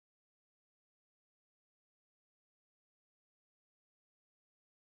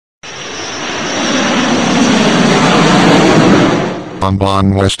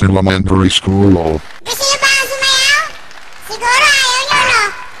Bambang West Elementary School. Gusto niyo ba ang sumayaw? Siguro ayaw niyo, no?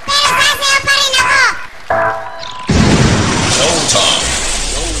 Pero sasayaw pa rin ako! Showtime!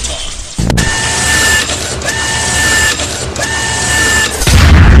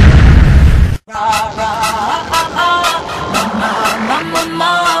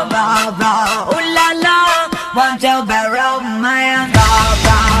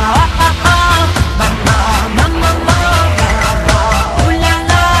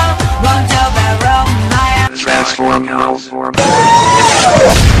 Transform.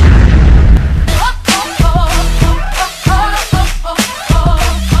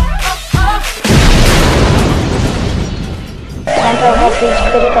 Robotic dari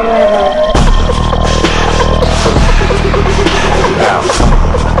Tuguegarao.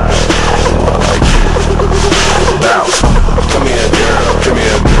 Come here, girl, come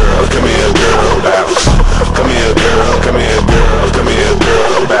here, girl, come here, girl, bounce. Come here, girl, come here, girl, come here,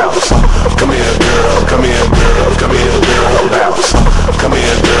 girl, bounce. Come here, girl, come here, girl, come here, girl, bounce. Come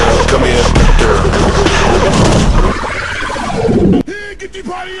here, girl, come here, girl. Hey, get the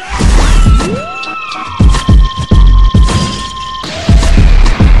party out!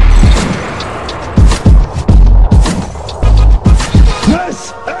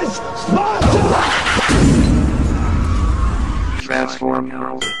 Transform.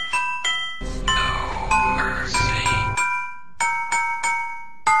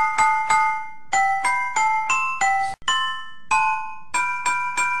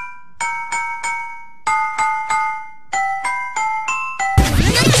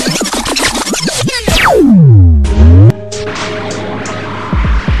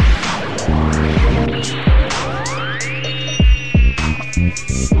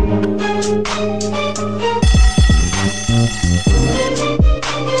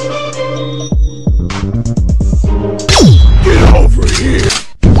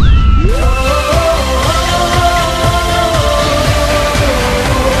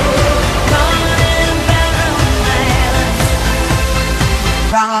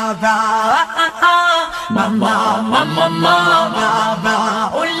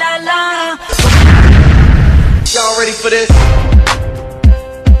 Ooh la la. Y'all ready for this?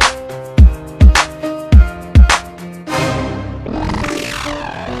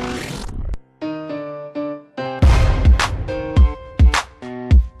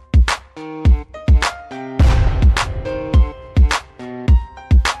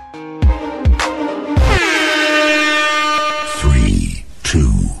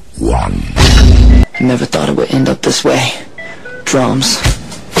 Never thought it would end up this way. Drums.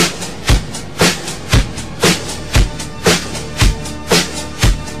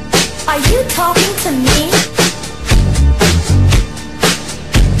 Are you talking to me?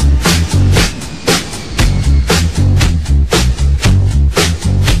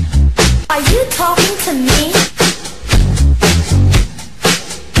 Are you talking to me?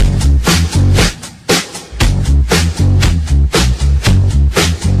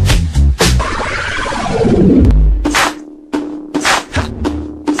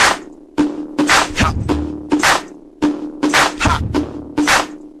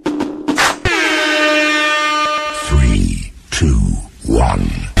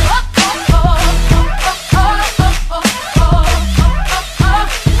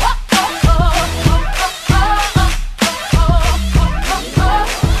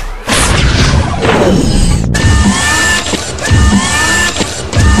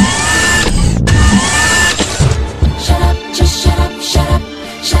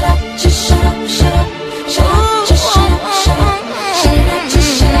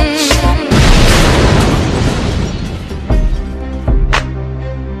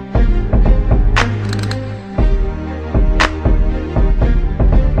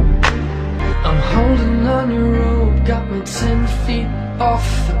 Got me 10 feet off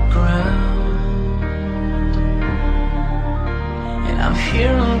the ground, and I'm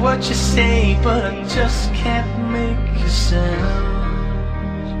hearing what you say, but I just can't make a sound.